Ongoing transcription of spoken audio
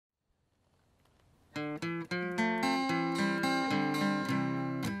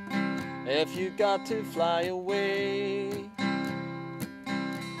If you got to fly away,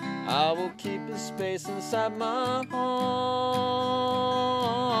 I will keep a space inside my heart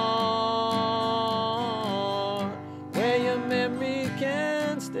where your memory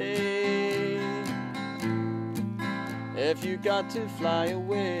can stay. If you got to fly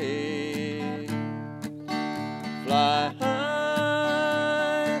away, fly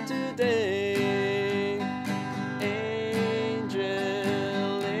high today, angel,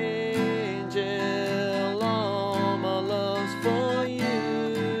 angel, all my love's for you,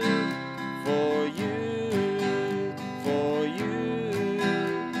 for you, for you,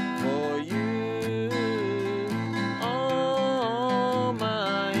 for you, oh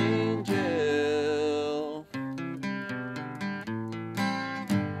my angel.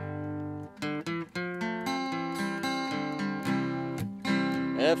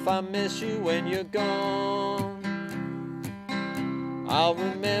 If I miss you when you're gone, I'll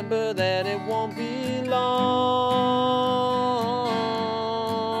remember that it won't be long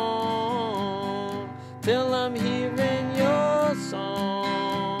till I'm hearing your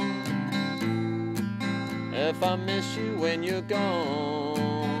song. If I miss you when you're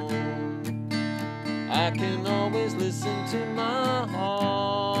gone, I can always listen to my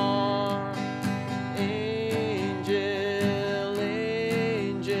heart. Angel,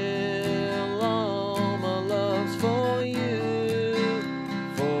 angel, all my love's for you,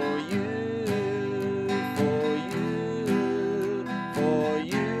 for you, for you, for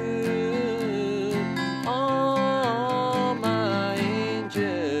you, oh my angel.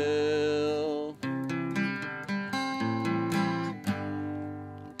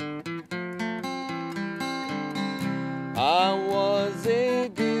 I was a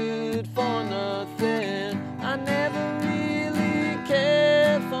good for nothing, I never really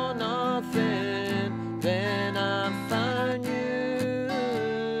cared for nothing. Then I found you,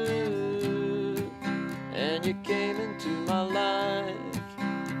 and you came into my life,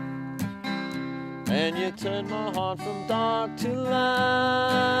 and you turned my heart from dark to light.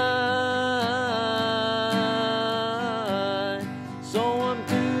 So I'm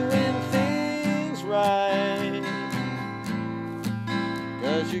doing things right,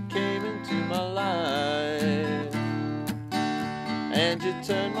 'cause you came into my life, and you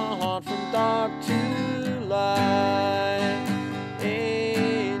turned my heart from dark to light.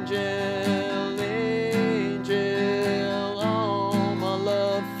 Angel, angel, all my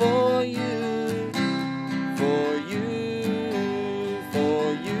love for you, for you,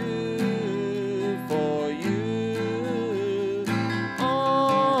 for you, for you,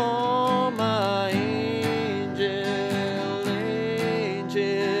 oh my angel,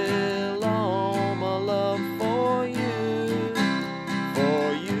 angel, all my love for you,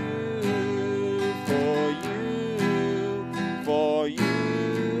 for you, for you, for you,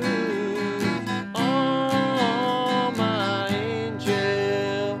 oh my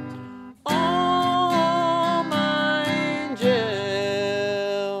angel, oh my angel.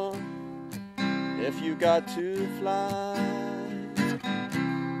 If you got to fly,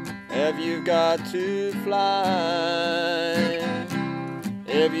 if you got to fly,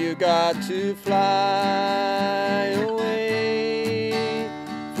 if you got to fly.